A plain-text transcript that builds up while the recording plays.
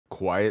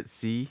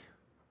QuietSea,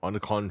 on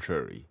the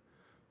contrary,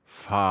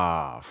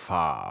 far,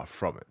 far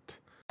from it.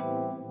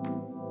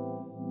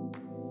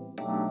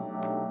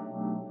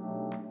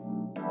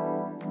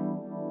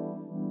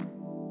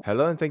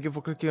 Hello and thank you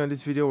for clicking on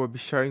this video where I'll be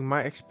sharing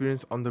my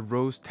experience on the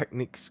Rose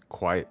Technics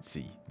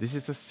QuietSea. This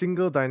is a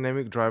single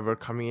dynamic driver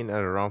coming in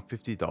at around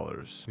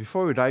 $50.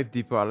 Before we dive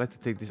deeper, I'd like to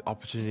take this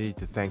opportunity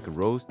to thank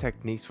Rose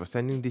Technics for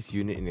sending this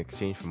unit in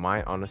exchange for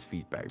my honest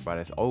feedback, but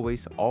as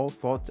always, all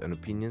thoughts and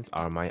opinions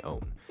are my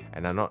own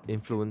and are not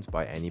influenced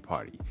by any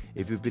party.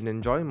 If you've been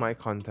enjoying my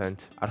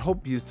content, I'd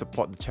hope you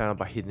support the channel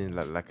by hitting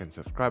that like and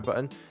subscribe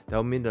button.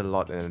 That'll mean a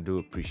lot and I do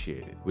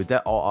appreciate it. With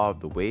that all out of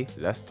the way,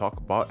 let's talk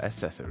about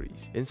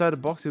accessories. Inside the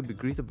box, you'll be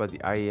greeted by the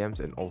IEMs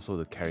and also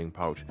the carrying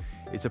pouch.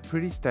 It's a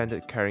pretty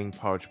standard carrying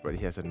pouch, but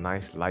it has a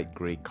nice light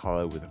grey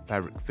color with a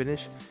fabric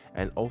finish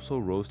and also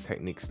Rose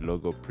Technics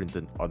logo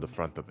printed on the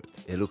front of it.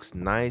 It looks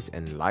nice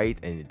and light,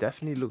 and it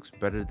definitely looks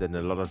better than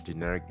a lot of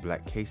generic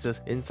black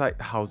cases. Inside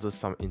houses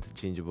some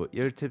interchangeable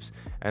ear tips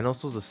and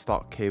also the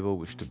stock cable,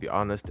 which to be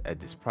honest at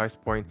this price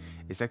point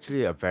is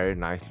actually a very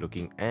nice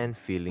looking and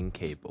feeling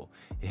cable.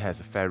 It has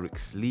a fabric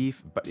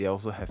sleeve, but it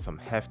also has some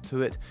heft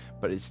to it,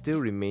 but it still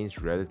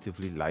remains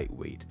relatively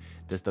lightweight.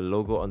 There's the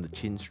logo on the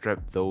chin strap,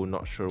 though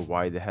not sure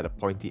why they had a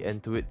pointy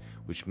end to it,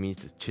 which means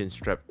the chin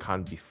strap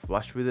can't be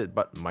flush with it,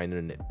 but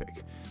minor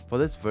nitpick. For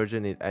this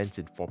version, it ends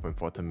in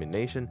 4.4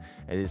 termination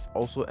and is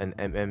also an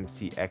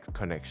MMCX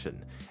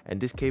connection. And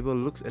this cable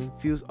looks and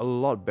feels a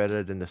lot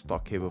better than the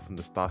stock cable from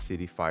the Star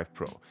City 5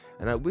 Pro.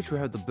 And I wish we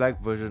had the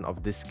black version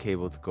of this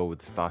cable to go with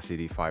the Star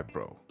City 5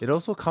 Pro. It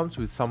also comes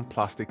with some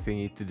plastic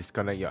thingy to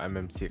disconnect your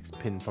MMCX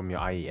pin from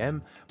your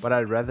IEM, but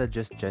I'd rather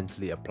just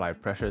gently apply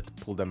pressure to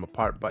pull them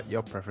apart, but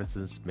your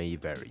preferences may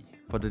vary.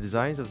 For the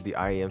designs of the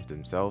IEMs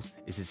themselves,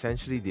 it's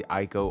essentially the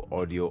ICO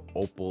Audio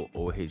Opal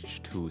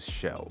OH2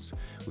 shells,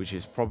 which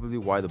is probably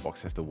why the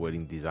box has the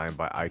wording designed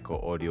by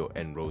ICO Audio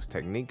and Rose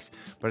Technics,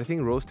 but I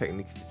think Rose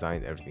Technics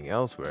designed everything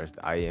else, whereas the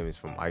IEM is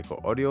from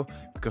ICO Audio,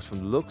 because from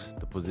the looks,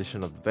 the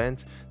position of the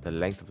vents, the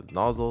length of the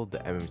nozzle, the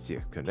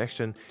MMCX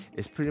connection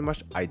is pretty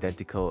much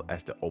identical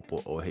as the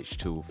Opal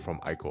OH2 from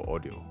ICO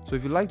Audio. So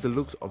if you like the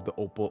looks of the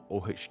Opal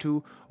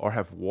OH2 or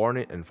have worn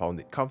it and found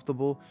it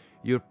comfortable,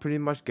 you're pretty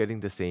much getting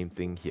the same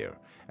thing here.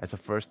 As a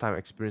first time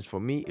experience for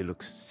me, it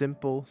looks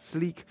simple,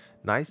 sleek,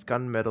 nice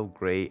gunmetal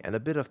grey and a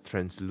bit of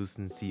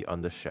translucency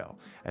on the shell.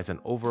 As an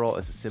overall,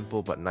 it's a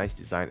simple but nice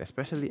design,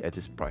 especially at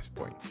this price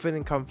point. Fit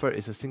and comfort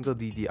is a single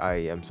DD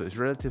IEM, so it's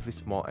relatively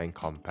small and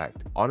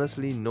compact.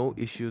 Honestly, no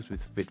issues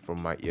with fit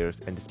from my ears,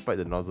 and despite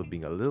the nozzle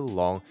being a little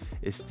long,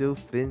 it's still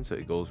thin so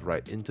it goes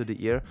right into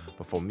the ear,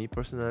 but for me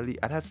personally,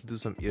 I'd have to do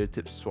some ear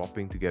tip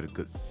swapping to get a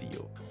good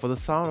seal. For the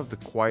sound of the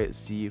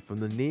QuietSea, from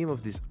the name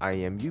of this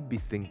IEM, you'd be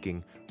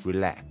thinking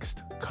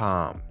relaxed,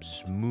 calm,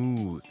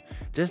 smooth,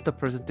 just a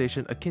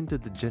presentation akin to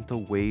the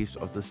gentle waves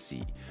of the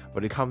sea,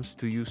 but it comes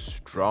to you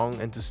strong,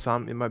 and to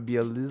some it might be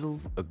a little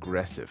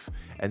aggressive,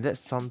 and that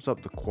sums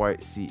up the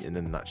QuietSea in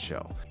a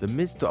nutshell. The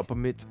mids to upper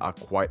mids are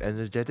quite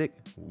energetic,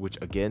 which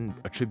again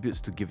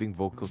attributes to giving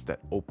vocals that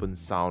open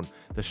sound,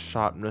 the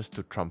sharpness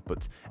to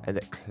trumpets, and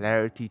that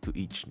clarity to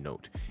each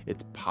note.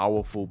 It's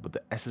powerful, but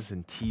the S's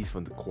and T's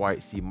from the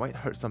QuietSea might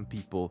hurt some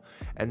people,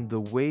 and the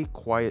way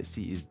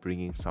QuietSea is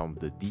bringing some of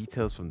the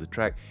details from the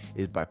track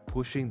is by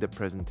pushing the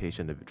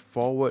presentation a bit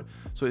forward,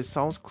 so it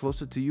sounds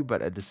closer to you,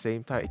 but at the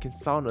same time it can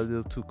sound a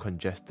little too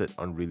congested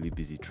on really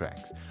busy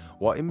tracks.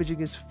 While imaging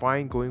is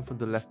fine going from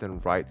the left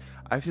and right,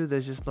 I feel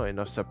there's just not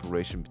enough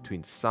separation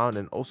between the sound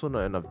and also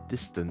not enough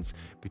distance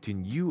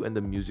between you and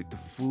the music to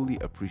fully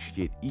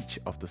appreciate each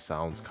of the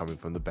sounds coming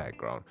from the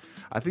background.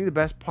 I think the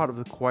best part of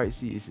the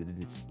QuietSea is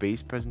in its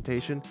bass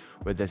presentation,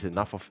 where there's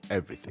enough of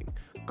everything.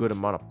 Good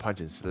amount of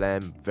punch and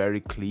slam, very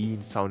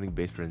clean sounding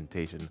bass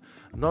presentation,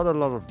 not a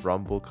lot of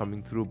rumble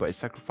coming through, but it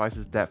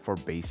sacrifices that for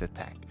bass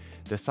attack.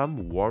 There's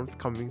some warmth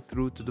coming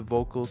through to the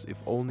vocals. If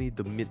only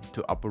the mid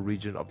to upper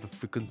region of the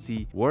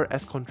frequency were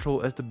as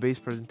controlled as the bass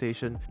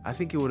presentation, I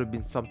think it would have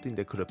been something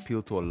that could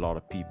appeal to a lot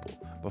of people.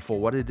 But for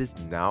what it is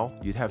now,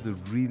 you'd have to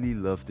really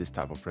love this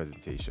type of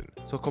presentation.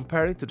 So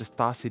comparing to the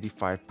Star City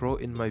 5 Pro,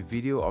 in my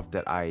video of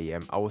that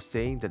IEM, I was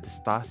saying that the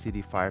Star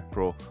City 5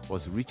 Pro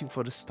was reaching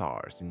for the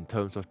stars in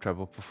terms of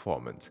treble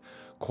performance.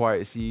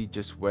 QuietSea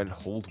just went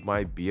hold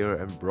my beer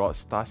and brought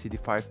Star City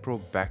 5 Pro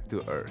back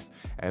to earth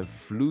and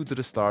flew to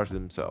the stars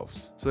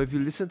themselves. So if you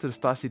listen to the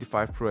Star City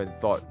 5 Pro and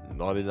thought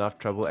not enough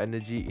treble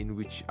energy, in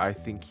which I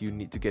think you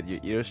need to get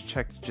your ears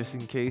checked just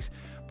in case,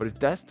 but if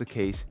that's the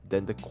case,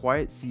 then the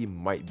QuietSea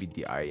might be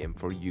the IEM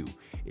for you.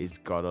 It's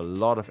got a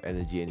lot of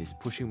energy and is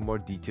pushing more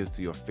details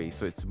to your face,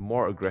 so it's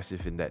more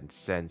aggressive in that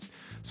sense.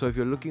 So if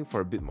you're looking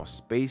for a bit more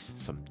space,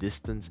 some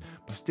distance,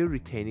 but still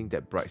retaining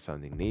that bright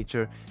sounding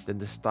nature, then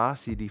the Star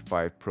City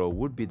 5 Pro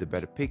would be the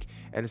better pick,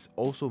 and it's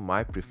also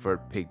my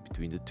preferred pick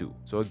between the two.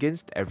 So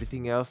against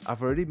everything else,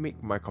 I've already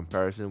made my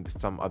comparison with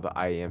some other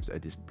IEMs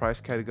at this price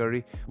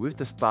category with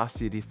the Star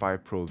City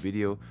 5 Pro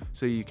video,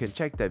 so you can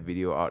check that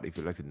video out if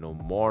you'd like to know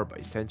more. But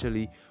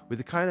essentially, with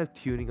the kind of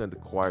tuning on the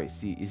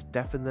QuietSea is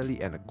definitely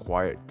an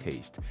acquired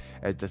taste,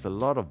 as there's a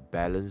lot of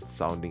balanced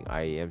sounding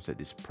IEMs at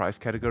this price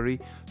category.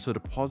 So the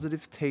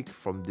positive take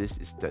from this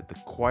is that the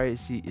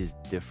QuietSea is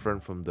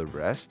different from the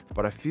rest,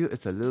 but I feel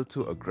it's a little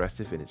too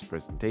aggressive in its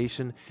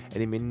presentation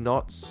and it may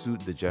not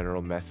suit the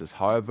general masses.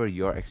 However,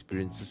 your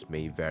experiences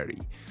may vary.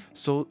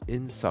 So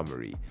in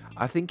summary,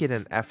 I think in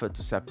an effort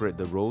to separate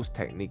the Rose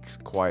Technics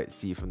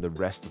QuietSea from the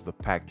rest of the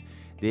pack,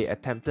 they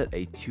attempted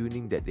a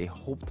tuning that they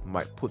hoped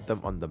might put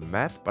them on the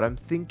map, but I'm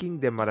thinking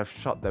they might have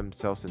shot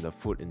themselves in the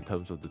foot in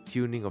terms of the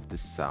tuning of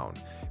this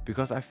sound,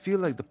 because I feel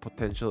like the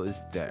potential is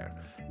there.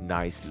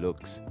 Nice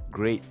looks,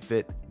 great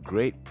fit,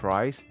 great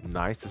price,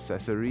 nice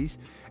accessories,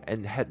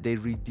 and had they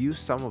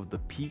reduced some of the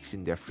peaks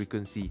in their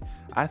frequency,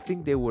 I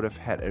think they would have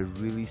had a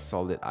really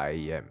solid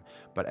IEM,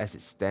 but as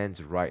it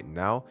stands right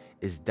now,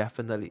 it's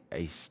definitely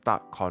a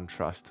stark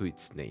contrast to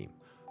its name.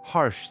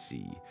 Harsh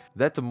Sea.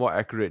 That's a more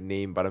accurate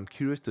name, but I'm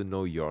curious to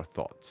know your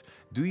thoughts.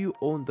 Do you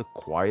own the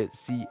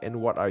QuietSea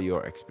and what are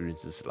your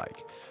experiences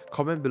like?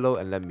 Comment below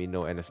and let me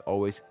know, and as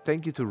always,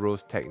 thank you to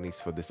Rose Technics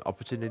for this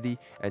opportunity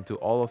and to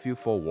all of you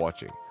for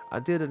watching.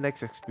 Until the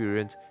next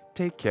experience,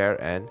 take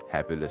care and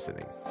happy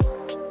listening.